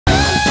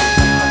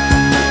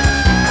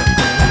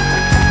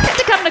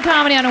of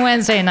comedy on a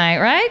Wednesday night,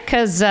 right?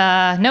 Because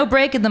no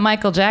break in the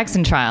Michael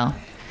Jackson trial.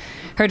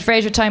 Heard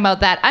Fraser talking about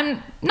that.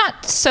 I'm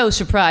not so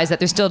surprised that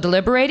they're still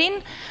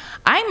deliberating.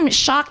 I'm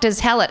shocked as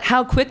hell at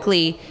how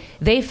quickly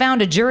they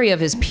found a jury of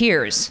his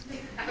peers.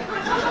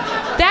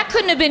 That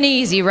couldn't have been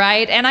easy,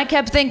 right? And I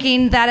kept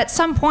thinking that at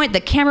some point the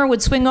camera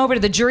would swing over to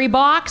the jury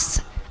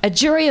box, a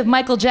jury of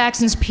Michael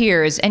Jackson's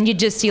peers, and you'd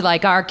just see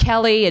like R.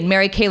 Kelly and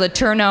Mary Kay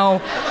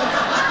Letourneau,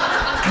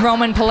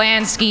 Roman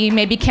Polanski,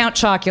 maybe Count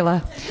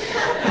Chocula.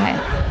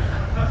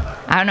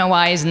 I don't know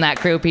why he's in that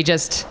group.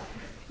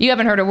 You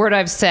haven't heard a word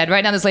I've said.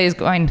 Right now this lady's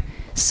going,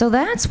 so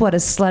that's what a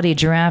slutty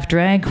giraffe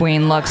drag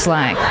queen looks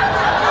like.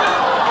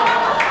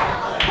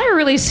 I've never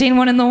really seen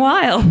one in the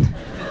wild.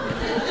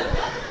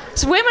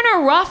 So women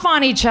are rough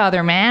on each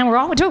other, man.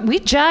 We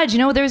judge,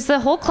 there's the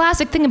whole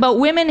classic thing about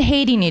women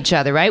hating each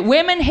other, right?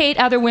 Women hate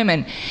other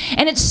women.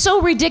 And it's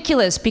so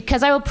ridiculous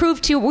because I will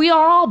prove to you, we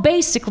are all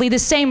basically the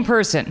same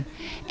person.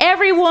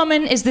 Every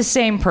woman is the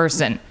same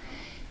person.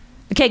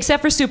 Okay,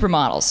 except for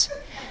supermodels.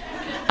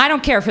 I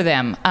don't care for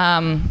them.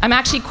 I'm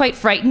actually quite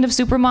frightened of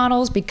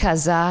supermodels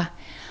because I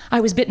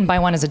was bitten by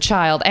one as a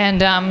child,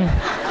 and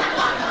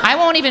I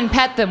won't even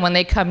pet them when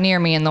they come near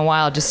me in the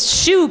wild.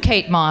 Just shoo,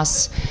 Kate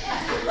Moss.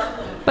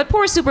 But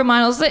poor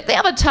supermodels, they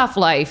have a tough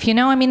life,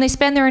 they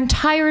spend their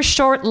entire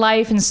short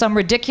life in some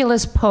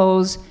ridiculous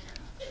pose.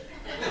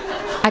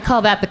 I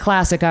call that the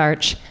classic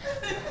arch.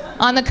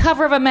 On the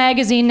cover of a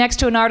magazine next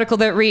to an article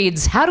that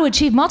reads, "How to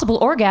achieve multiple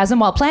orgasm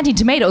while planting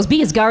tomatoes, be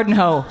his garden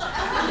hoe."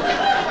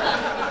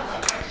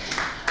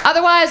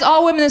 Otherwise,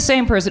 all women the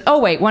same person. Oh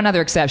wait, one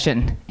other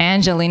exception.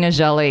 Angelina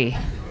Jolie.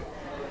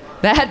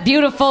 That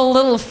beautiful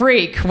little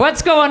freak.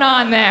 What's going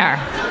on there?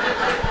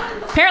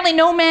 Apparently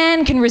no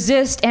man can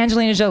resist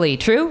Angelina Jolie.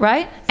 True,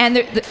 right?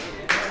 And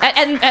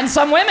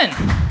some women.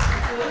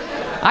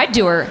 I'd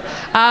do her.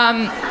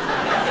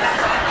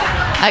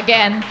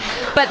 Again.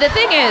 But the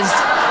thing is,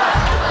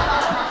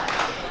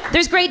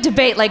 there's great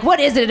debate. Like, what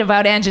is it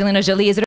about Angelina Jolie? Is it